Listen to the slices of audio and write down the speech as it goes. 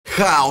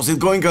How's it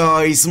going,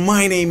 guys?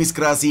 My name is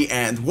Krasi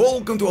and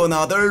welcome to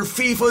another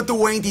FIFA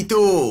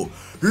 22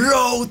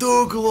 Road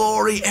to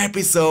Glory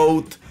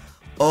episode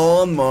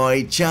on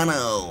my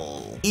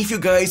channel. If you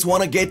guys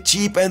wanna get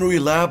cheap and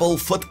reliable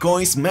FUT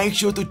coins, make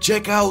sure to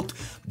check out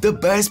the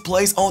best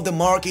place on the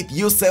market,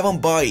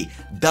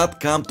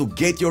 u7buy.com, to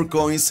get your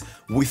coins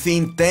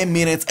within 10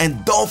 minutes,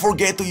 and don't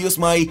forget to use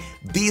my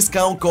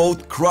discount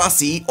code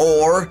KRASI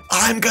or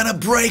I'm gonna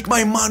break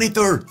my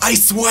monitor, I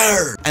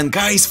swear! And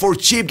guys, for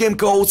cheap game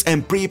codes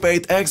and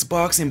prepaid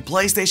Xbox and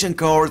PlayStation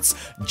cards,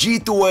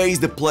 G2A is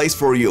the place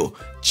for you.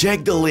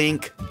 Check the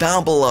link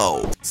down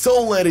below.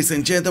 So ladies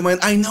and gentlemen,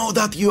 I know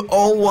that you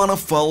all wanna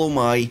follow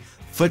my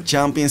FUT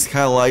Champions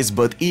highlights,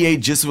 but EA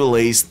just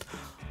released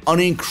an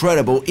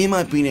incredible, in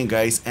my opinion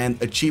guys, and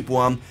a cheap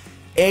one,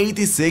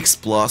 86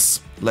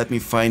 plus, let me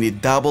find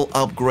it, double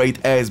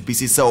upgrade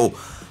SBC. So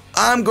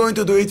I'm going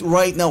to do it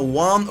right now,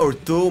 one or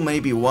two,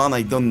 maybe one,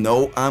 I don't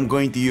know. I'm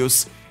going to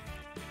use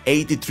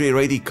 83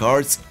 rated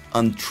cards,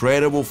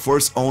 untradeable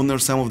first owner,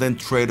 some of them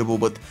tradable,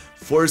 but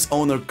first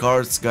owner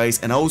cards guys,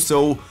 and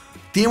also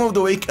team of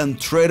the week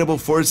untradeable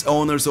first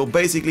owner. So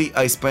basically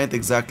I spent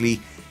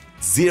exactly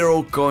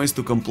 0 coins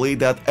to complete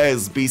that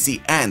SBC,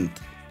 and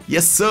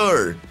yes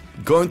sir,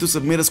 going to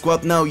submit a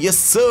squad now, yes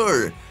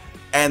sir,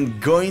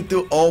 and going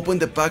to open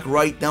the pack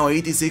right now,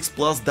 86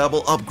 plus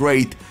double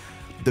upgrade.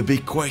 The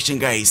big question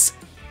guys,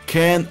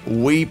 can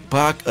we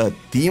pack a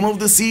team of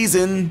the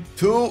season?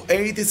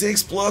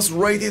 286 plus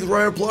rated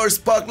rare players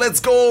pack,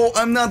 let's go,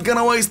 I'm not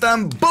gonna waste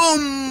time,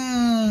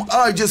 boom!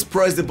 I just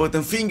pressed the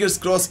button, fingers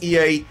crossed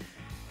EA,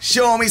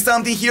 show me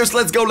something here, so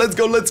let's go, let's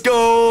go, let's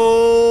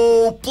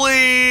go,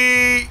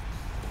 please!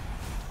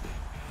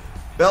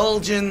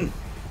 Belgian,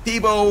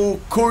 Thibaut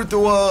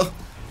Courtois,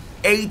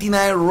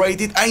 89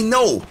 rated. I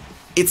know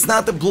it's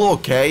not a blue,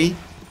 okay?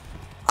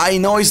 I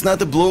know it's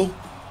not a blue,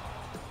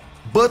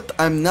 but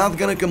I'm not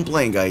gonna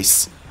complain,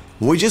 guys.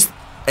 We just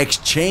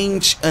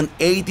exchanged an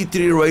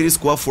 83 rated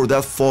squad for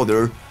that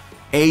fodder,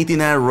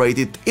 89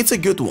 rated. It's a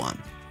good one.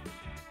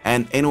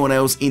 And anyone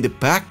else in the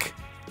pack?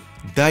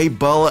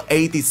 Dybala,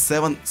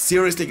 87.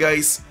 Seriously,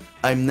 guys,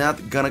 I'm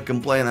not gonna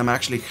complain. I'm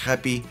actually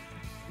happy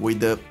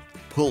with the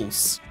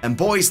pulls. And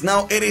boys,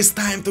 now it is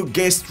time to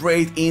get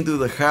straight into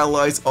the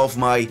highlights of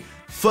my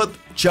FUT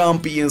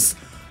Champions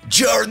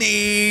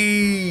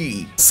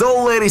journey.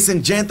 So ladies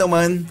and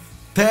gentlemen,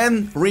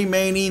 10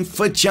 remaining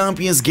FUT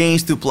Champions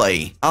games to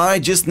play. I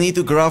just need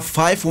to grab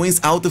 5 wins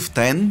out of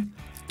 10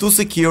 to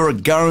secure a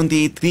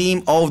guaranteed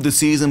team of the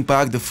season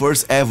pack, the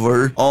first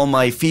ever on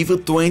my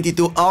FIFA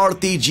 22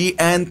 RTG.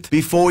 And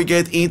before we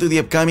get into the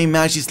upcoming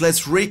matches,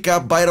 let's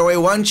recap. By the way,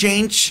 one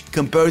change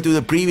compared to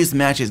the previous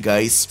matches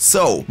guys.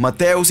 So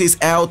Mateus is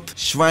out,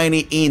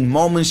 Schweini in,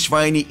 Moment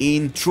Schweini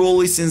in,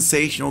 truly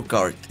sensational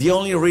card. The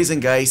only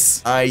reason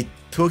guys I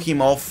took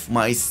him off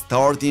my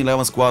starting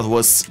 11 squad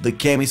was the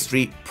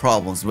chemistry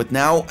problems, but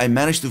now I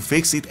managed to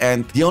fix it,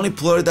 and the only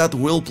player that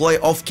will play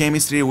off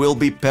chemistry will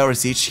be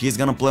Perisic. He's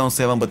gonna play on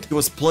 7, but he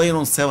was playing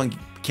on 7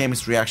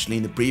 chemistry actually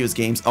in the previous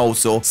games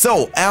also.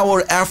 So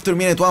our after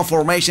minute 1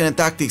 formation and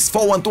tactics,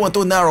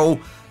 4-1-2-1-2 narrow,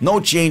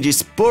 no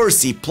changes.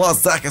 Percy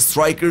plus Zaha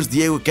strikers,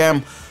 Diego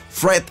Cam,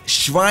 Fred,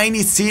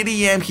 Schweini,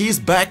 CDM, he's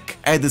back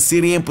at the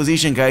CDM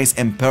position guys,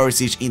 and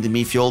Perisic in the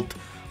midfield.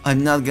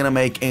 I'm not gonna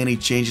make any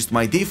changes to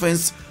my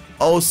defense.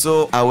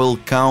 Also, I will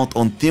count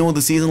on team of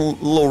the season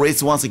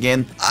Lloris once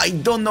again. I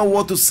don't know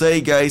what to say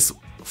guys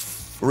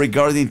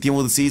regarding team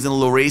of the season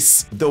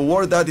Lloris. The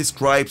word that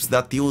describes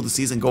that team of the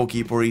season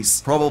goalkeeper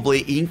is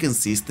probably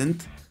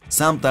inconsistent.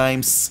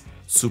 Sometimes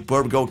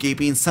superb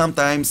goalkeeping,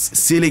 sometimes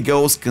silly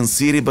goals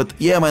conceded, but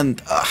yeah man,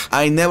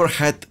 I never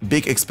had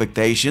big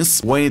expectations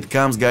when it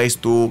comes guys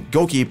to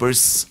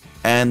goalkeepers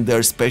and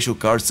their special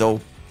cards. So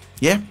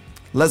yeah,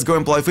 let's go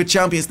and play FUT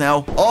Champions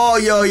now. Oh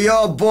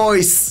yo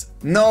boys!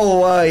 No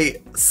way!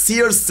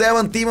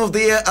 CR7 team of the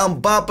year,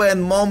 Mbappe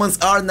and Moments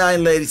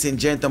R9, ladies and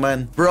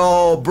gentlemen.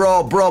 Bro.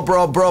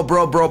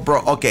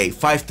 Okay,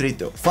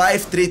 5-3-2.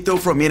 5-3-2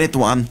 from minute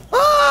 1.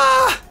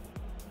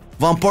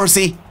 Van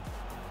Persie.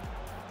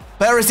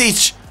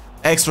 Perisic!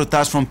 Extra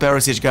touch from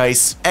Perisic,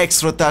 guys.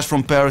 Extra touch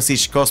from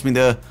Perisic cost me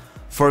the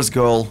first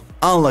goal.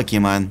 Unlucky,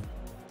 man.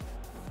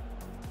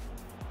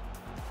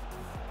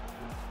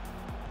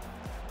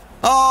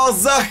 Oh,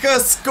 Zaha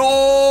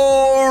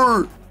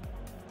score!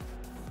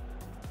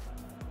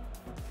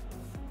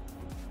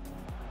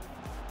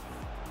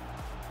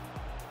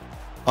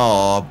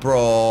 Oh,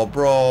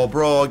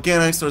 bro,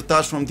 again extra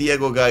touch from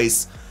Diego,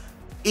 guys.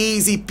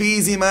 Easy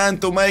peasy, man,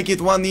 to make it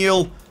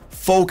 1-0.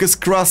 Focus,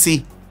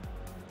 Krasi.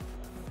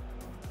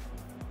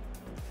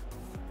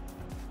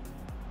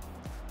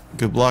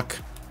 Good luck.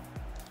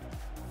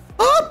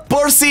 Ah,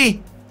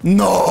 Percy!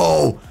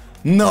 No!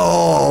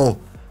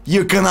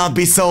 You cannot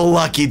be so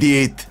lucky,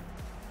 dude.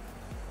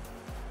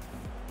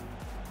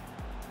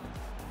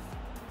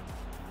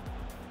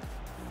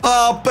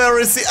 Ah,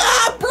 Percy!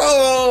 Ah,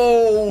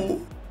 bro!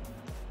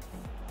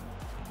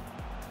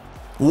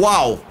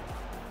 Wow!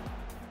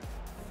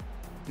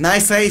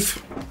 Nice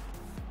save.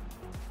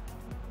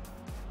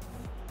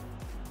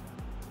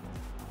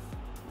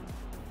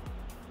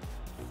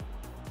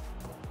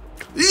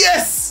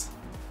 Yes!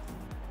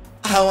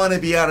 I wanna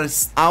be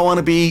honest. I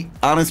wanna be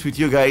honest with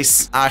you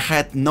guys. I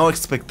had no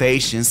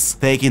expectations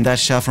taking that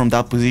shot from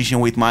that position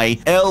with my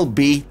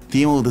LB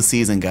team of the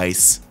season,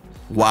 guys.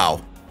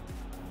 Wow.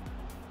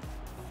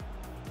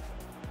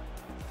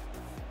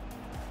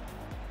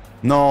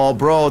 No,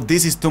 bro,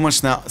 this is too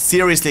much now.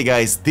 Seriously,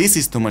 guys, this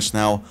is too much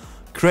now.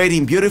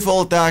 Creating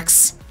beautiful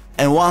attacks.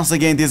 And once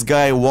again, this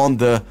guy won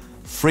the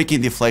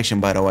freaking deflection,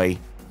 by the way.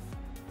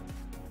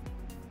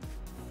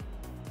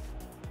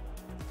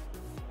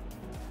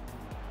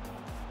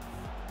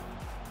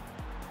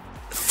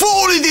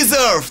 Fully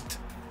deserved!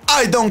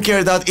 I don't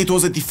care that it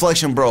was a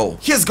deflection, bro.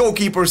 His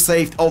goalkeeper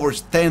saved over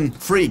 10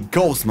 free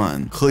goals,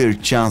 man. Clear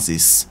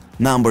chances.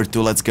 Number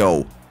 2, let's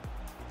go.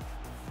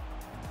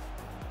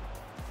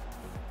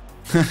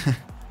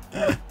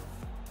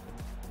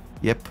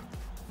 Yep.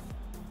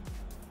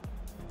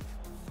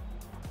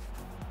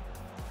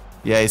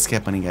 Yeah, it's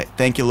happening.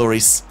 Thank you,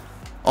 Loris.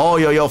 Oh,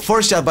 yo,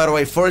 first shot, by the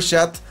way, first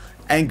shot.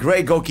 And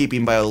great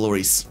goalkeeping by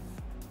Loris.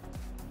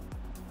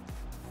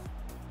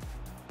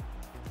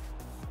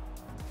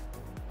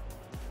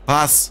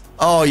 Pass.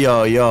 Oh,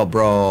 yo,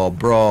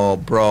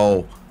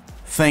 bro.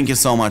 Thank you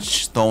so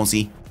much,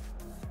 Stonesy.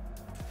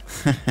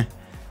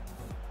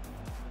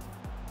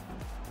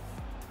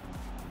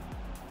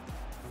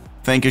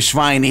 Thank you,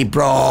 Schweiny,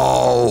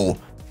 bro.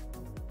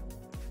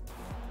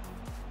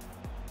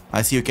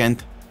 I see you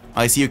can't.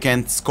 I see you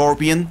can't.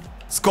 Scorpion.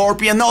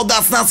 Scorpion. No,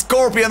 that's not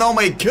Scorpion. Oh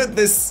my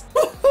goodness.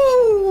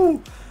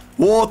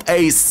 What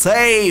a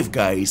save,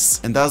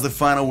 guys. And that's the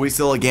final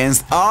whistle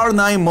against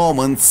R9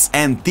 Moments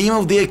and Team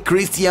of the Year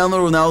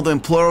Cristiano Ronaldo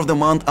and Player of the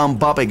Month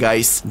Mbappe,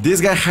 guys. This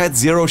guy had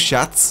 0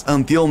 shots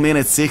until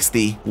minute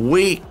 60.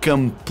 We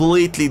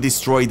completely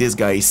destroyed this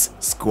guy's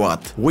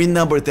squad. Win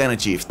number 10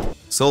 achieved.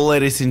 So,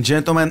 ladies and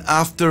gentlemen,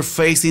 after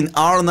facing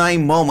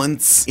R9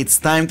 Moments, it's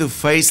time to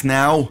face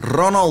now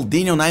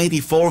Ronaldinho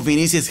 94,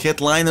 Vinicius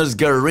Headliners,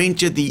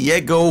 Garrincha,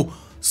 Diego,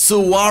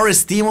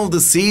 Suarez, Team of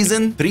the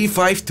Season,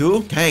 352.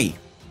 Okay.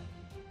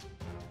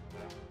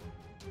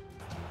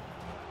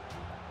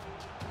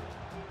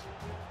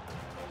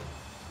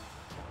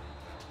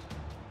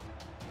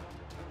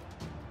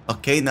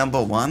 Okay,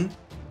 number 1.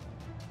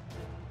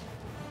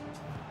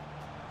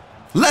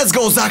 Let's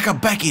go, Zaka,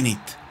 back in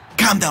it.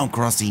 Calm down,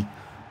 Crossy.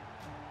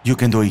 You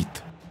can do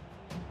it.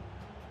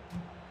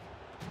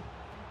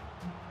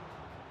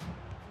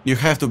 You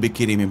have to be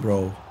kidding me,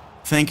 bro.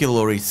 Thank you,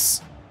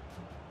 Loris.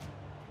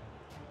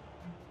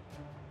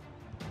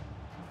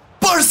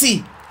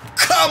 Percy!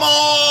 Come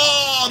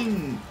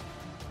on!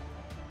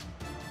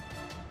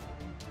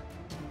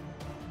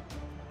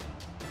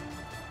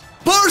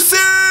 Percy!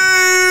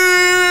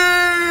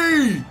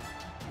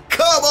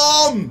 Come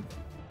on!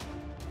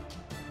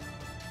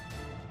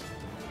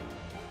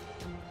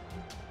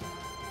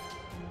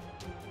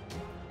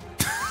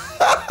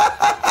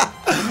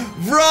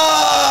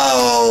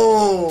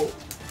 Bro!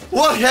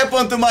 What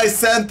happened to my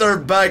center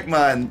back,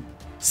 man?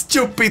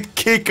 Stupid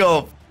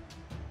kickoff.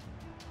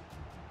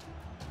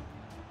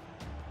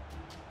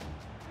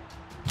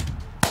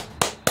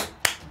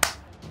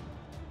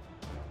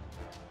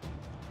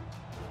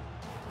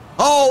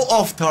 Oh,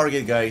 off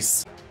target,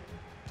 guys.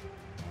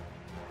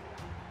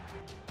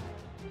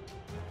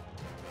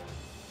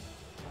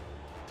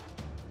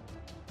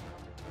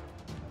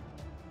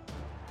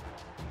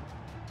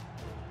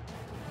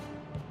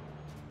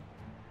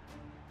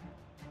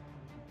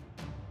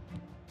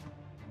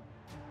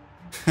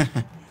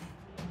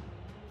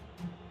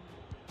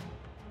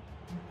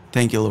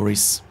 Thank you,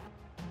 Loris.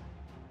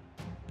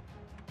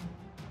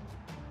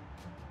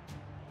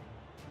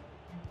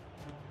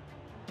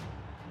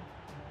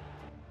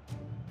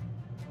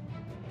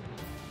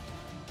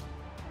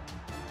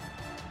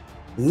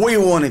 We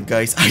won it,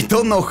 guys. I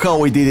don't know how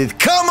we did it.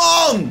 Come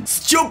on!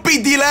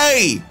 Stupid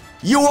delay!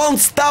 You won't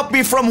stop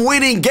me from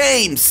winning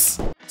games!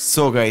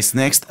 So, guys,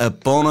 next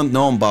opponent,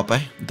 no Mbappe.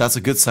 That's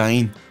a good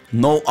sign.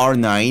 No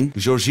R9.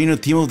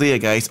 Jorginho, Team of the Year,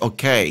 guys.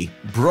 Okay.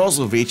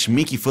 Brozovic,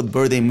 Mickey Foot,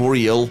 Birthday,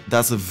 Muriel.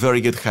 That's a very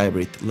good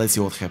hybrid. Let's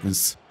see what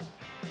happens.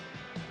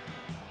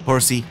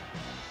 Percy.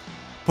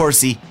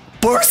 Percy.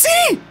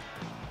 Percy!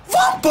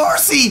 Van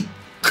Persie!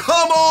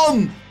 Come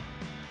on!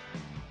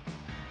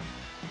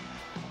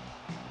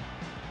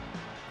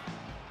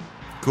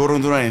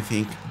 Couldn't do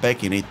anything.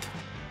 Back in it.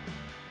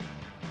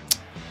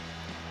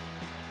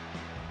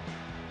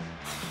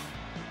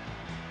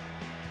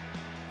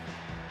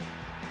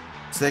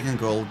 Second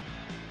goal.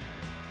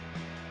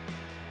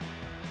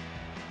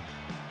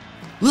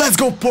 Let's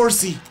go,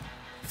 Percy!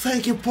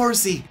 Thank you,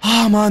 Percy!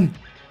 Ah, man!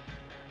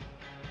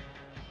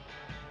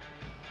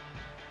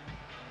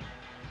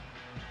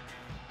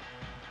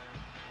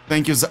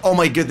 Thank you, oh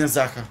my goodness,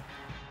 Zaha.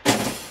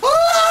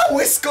 Ah,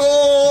 we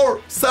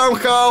score!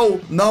 Somehow!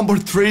 Number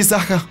 3,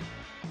 Zaha.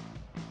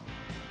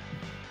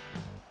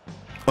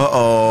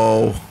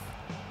 Uh-oh.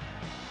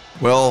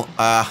 Well,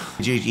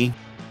 GG.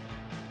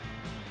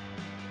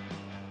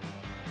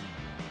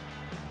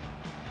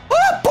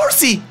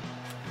 Percy!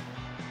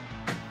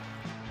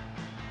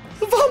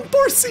 Van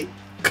Persie!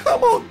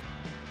 Come on!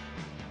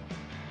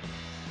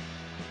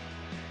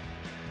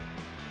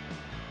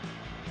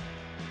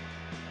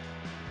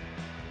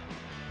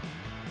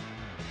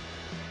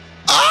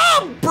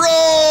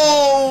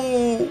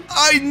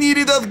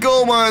 needed that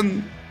goal,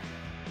 man.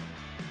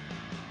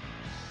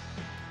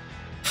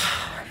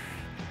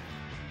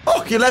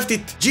 Oh, he left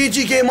it.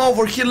 GG, game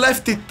over. He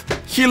left it.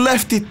 He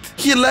left it.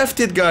 He left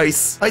it,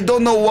 guys. I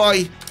don't know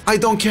why. I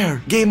don't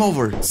care. Game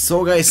over.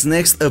 So, guys,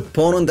 next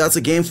opponent, that's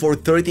a game for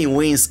 13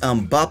 wins.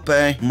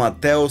 Mbappe,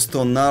 Mateus,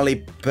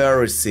 Tonali,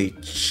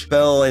 Perisic,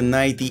 Pele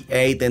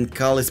 98 and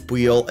Carles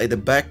Puyol at the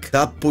back.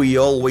 That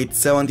Puyol with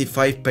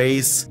 75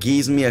 pace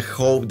gives me a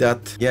hope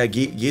that, yeah,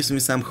 gives me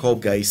some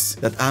hope, guys,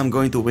 that I'm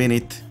going to win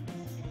it.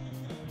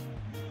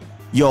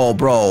 Yo,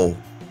 bro.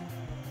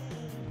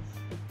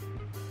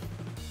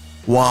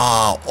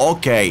 Wow,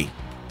 okay.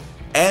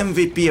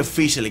 MVP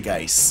officially,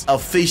 guys.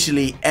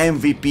 Officially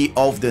MVP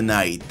of the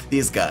night.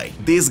 This guy,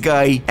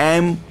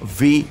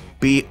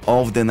 MVP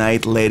of the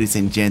night, ladies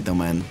and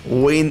gentlemen.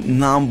 Win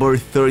number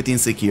 13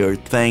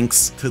 secured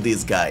thanks to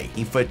this guy.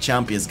 In FUT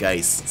Champions,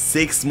 guys.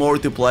 6 more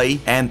to play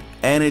and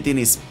anything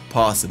is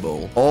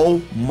possible.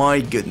 Oh my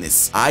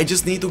goodness. I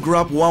just need to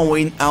grab 1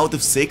 win out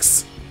of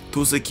 6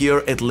 to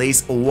secure at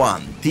least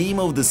 1 Team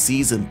of the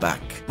Season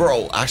pack.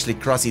 Bro, actually,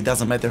 Krusty,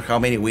 doesn't matter how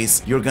many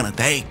wins you're gonna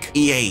take.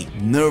 EA,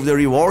 nerf the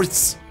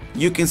rewards.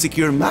 You can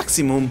secure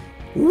maximum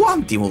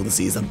 1 Team of the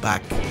Season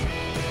pack.